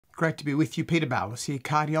Great to be with you, Peter Barlis here,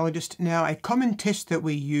 cardiologist. Now, a common test that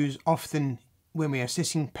we use often when we are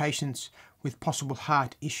assessing patients with possible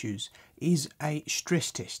heart issues is a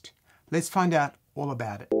stress test. Let's find out all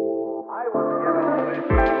about it. I was given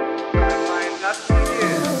this not for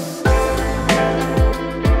years.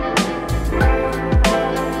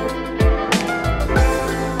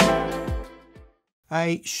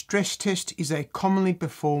 A stress test is a commonly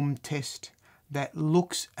performed test that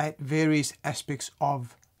looks at various aspects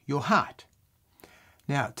of your heart.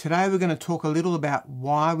 Now, today we're going to talk a little about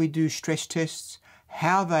why we do stress tests,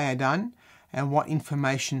 how they are done, and what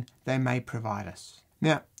information they may provide us.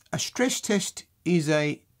 Now, a stress test is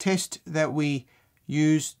a test that we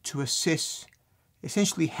use to assess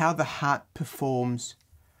essentially how the heart performs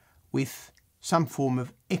with some form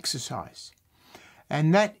of exercise.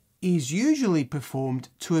 And that is usually performed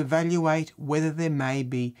to evaluate whether there may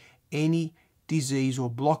be any disease or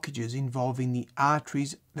blockages involving the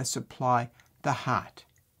arteries that supply the heart.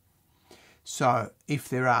 So if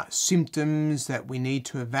there are symptoms that we need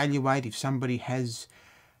to evaluate, if somebody has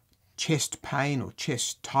chest pain or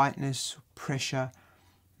chest tightness, pressure,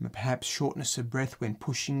 perhaps shortness of breath when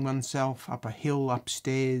pushing oneself up a hill,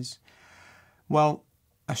 upstairs, well,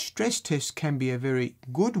 a stress test can be a very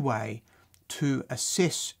good way to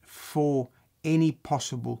assess for any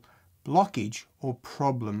possible blockage or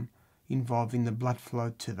problem involving the blood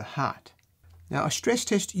flow to the heart. Now, a stress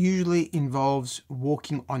test usually involves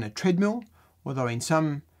walking on a treadmill, although in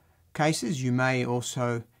some cases you may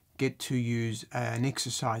also get to use an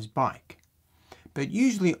exercise bike. But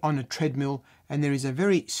usually on a treadmill, and there is a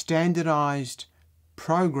very standardized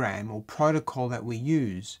program or protocol that we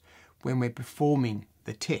use when we're performing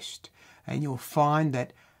the test. And you'll find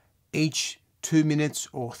that each 2 minutes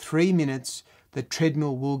or 3 minutes, the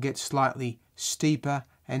treadmill will get slightly steeper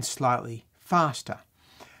and slightly faster.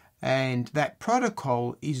 And that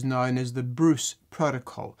protocol is known as the Bruce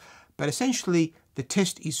protocol. But essentially, the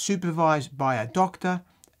test is supervised by a doctor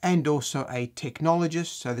and also a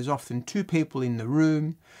technologist. So there's often 2 people in the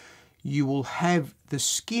room. You will have the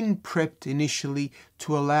skin prepped initially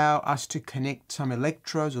to allow us to connect some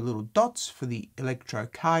electrodes or little dots for the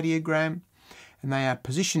electrocardiogram. And they are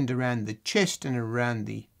positioned around the chest and around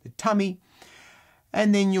the tummy.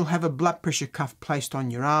 And then you'll have a blood pressure cuff placed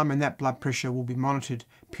on your arm, and that blood pressure will be monitored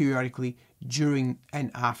periodically during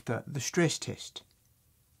and after the stress test.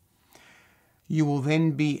 You will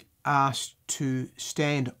then be asked to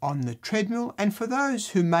stand on the treadmill, and for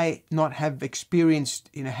those who may not have experienced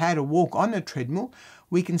how to walk on a treadmill,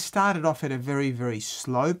 we can start it off at a very, very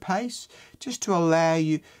slow pace, just to allow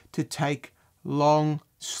you to take long,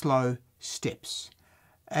 slow steps.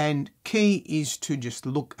 And key is to just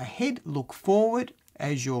look ahead, look forward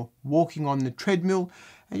as you're walking on the treadmill,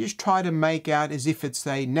 and just try to make out as if it's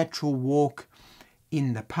a natural walk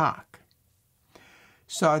in the park.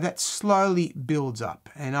 So that slowly builds up,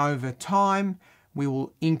 and over time we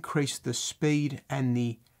will increase the speed and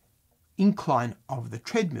the incline of the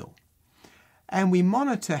treadmill. And we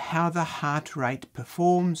monitor how the heart rate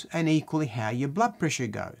performs and equally how your blood pressure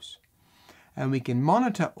goes. And we can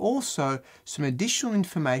monitor also some additional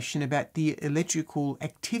information about the electrical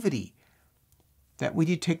activity that we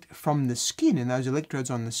detect from the skin and those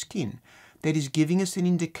electrodes on the skin that is giving us an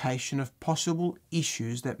indication of possible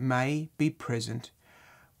issues that may be present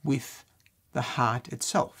with the heart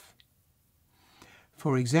itself.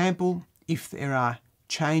 For example, if there are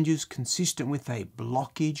changes consistent with a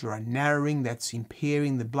blockage or a narrowing that's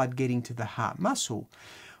impairing the blood getting to the heart muscle,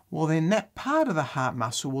 well then that part of the heart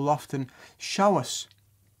muscle will often show us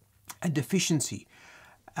a deficiency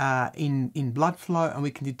in blood flow, and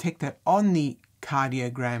we can detect that on the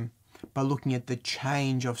cardiogram by looking at the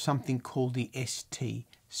change of something called the ST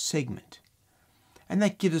segment. And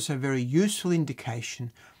that gives us a very useful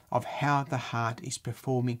indication of how the heart is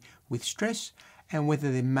performing with stress and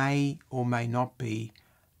whether there may or may not be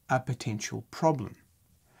a potential problem.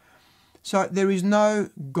 So there is no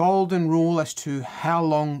golden rule as to how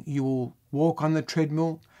long you will walk on the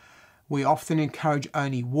treadmill. We often encourage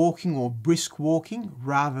only walking or brisk walking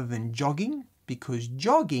rather than jogging, because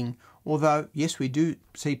jogging, although yes, we do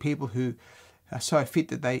see people who are so fit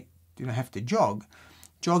that they have to jog,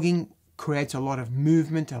 jogging creates a lot of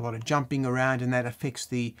movement, a lot of jumping around, and that affects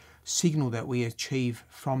the signal that we achieve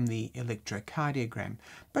from the electrocardiogram.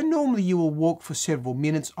 But normally you will walk for several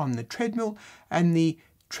minutes on the treadmill, and the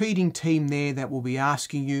treating team there that will be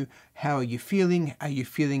asking you, how are you feeling? Are you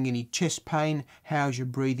feeling any chest pain? How's your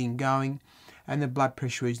breathing going? And the blood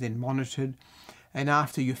pressure is then monitored. And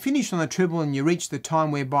after you're finished on the treadmill and you reach the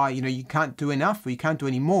time whereby you can't do enough or you can't do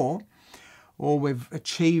any more, or we've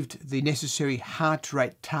achieved the necessary heart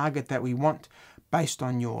rate target that we want based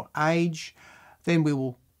on your age. Then we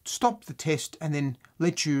will stop the test and then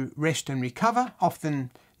let you rest and recover.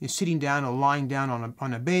 Often you're sitting down or lying down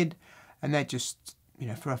on a bed, and that just,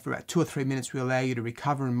 for about 2 or 3 minutes, we allow you to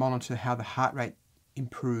recover and monitor how the heart rate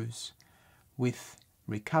improves with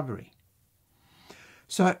recovery.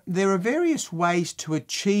 So there are various ways to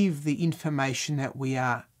achieve the information that we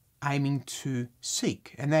are aiming to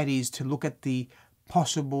seek, and that is to look at the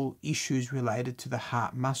possible issues related to the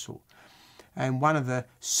heart muscle. And one of the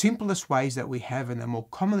simplest ways that we have, and the more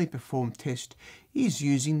commonly performed test, is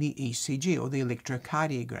using the ECG or the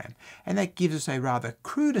electrocardiogram. And that gives us a rather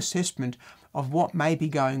crude assessment of what may be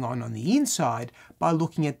going on the inside by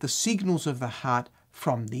looking at the signals of the heart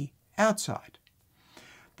from the outside.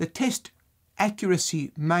 The test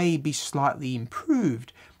accuracy may be slightly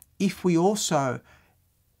improved if we also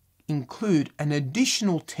include an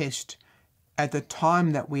additional test at the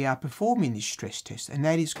time that we are performing this stress test, and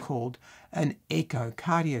that is called an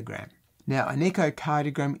echocardiogram. Now, an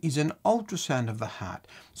echocardiogram is an ultrasound of the heart,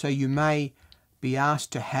 so you may be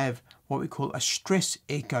asked to have what we call a stress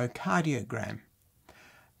echocardiogram.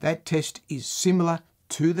 That test is similar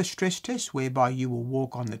to the stress test, whereby you will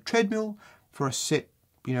walk on the treadmill for a set,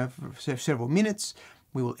 for several minutes.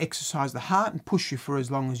 We will exercise the heart and push you for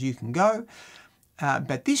as long as you can go.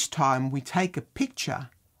 But this time we take a picture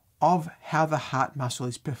of how the heart muscle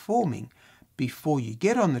is performing before you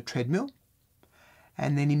get on the treadmill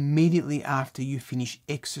and then immediately after you finish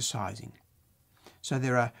exercising. So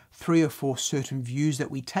there are 3 or 4 certain views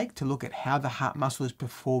that we take to look at how the heart muscle is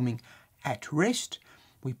performing at rest.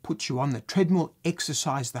 We put you on the treadmill,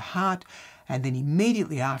 exercise the heart, and then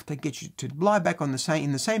immediately after get you to lie back in the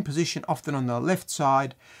same position, often on the left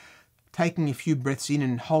side, taking a few breaths in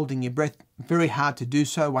and holding your breath. Very hard to do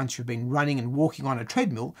so once you've been running and walking on a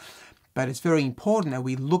treadmill, but it's very important that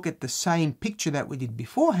we look at the same picture that we did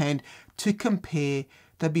beforehand to compare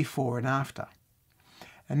the before and after.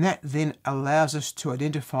 And that then allows us to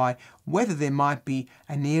identify whether there might be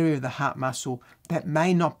an area of the heart muscle that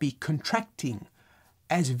may not be contracting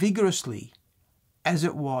as vigorously as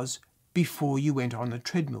it was before you went on the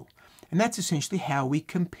treadmill. And that's essentially how we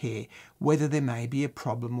compare whether there may be a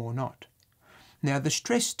problem or not. Now, the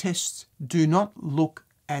stress tests do not look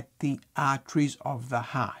at the arteries of the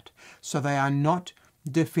heart, so they are not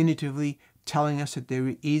definitively telling us that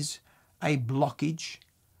there is a blockage,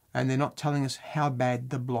 and they're not telling us how bad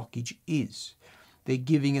the blockage is. They're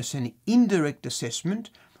giving us an indirect assessment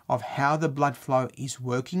of how the blood flow is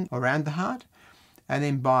working around the heart, and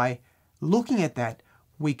then by looking at that,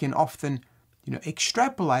 we can often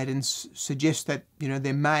extrapolate and suggest that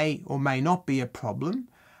there may or may not be a problem,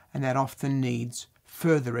 and that often needs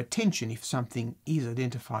further attention if something is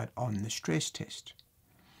identified on the stress test.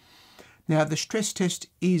 Now, the stress test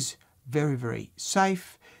is very, very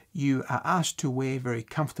safe. You are asked to wear very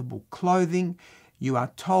comfortable clothing. You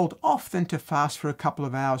are told often to fast for a couple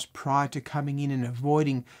of hours prior to coming in and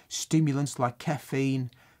avoiding stimulants like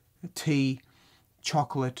caffeine, tea,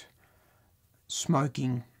 chocolate,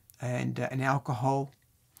 smoking, and alcohol.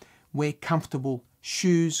 Wear comfortable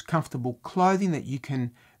shoes, comfortable clothing that you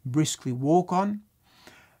can briskly walk on.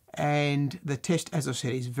 And the test, as I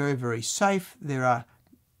said, is very, very safe. There are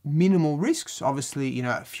minimal risks. Obviously,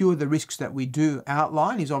 a few of the risks that we do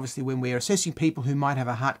outline is obviously when we're assessing people who might have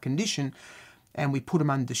a heart condition and we put them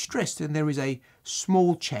under stress, then there is a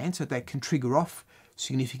small chance that that can trigger off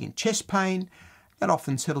significant chest pain. That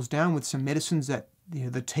often settles down with some medicines that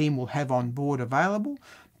the team will have on board available,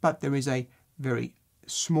 but there is a very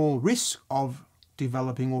small risk of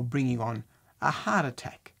developing or bringing on a heart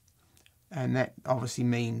attack. And that obviously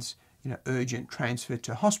means urgent transfer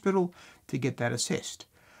to hospital to get that assessed.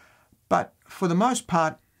 But for the most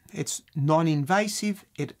part, it's non-invasive.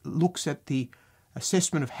 It looks at the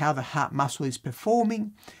assessment of how the heart muscle is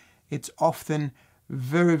performing. It's often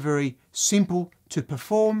very, very simple to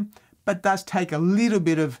perform, but does take a little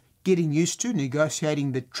bit of getting used to,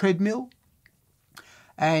 negotiating the treadmill.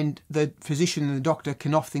 And the physician and the doctor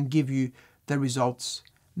can often give you the results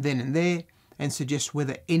then and there and suggest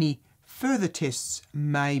whether any further tests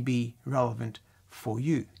may be relevant for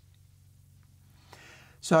you.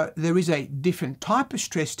 So there is a different type of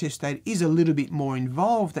stress test that is a little bit more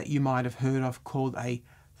involved that you might have heard of, called a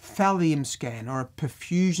thallium scan or a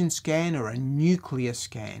perfusion scan or a nuclear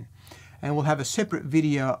scan. And we'll have a separate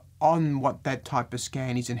video on what that type of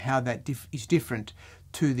scan is and how that is different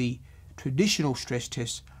to the traditional stress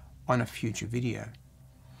tests on a future video.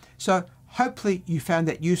 So hopefully you found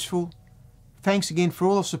that useful. Thanks again for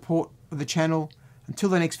all the support of the channel. Until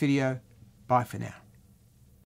the next video, bye for now.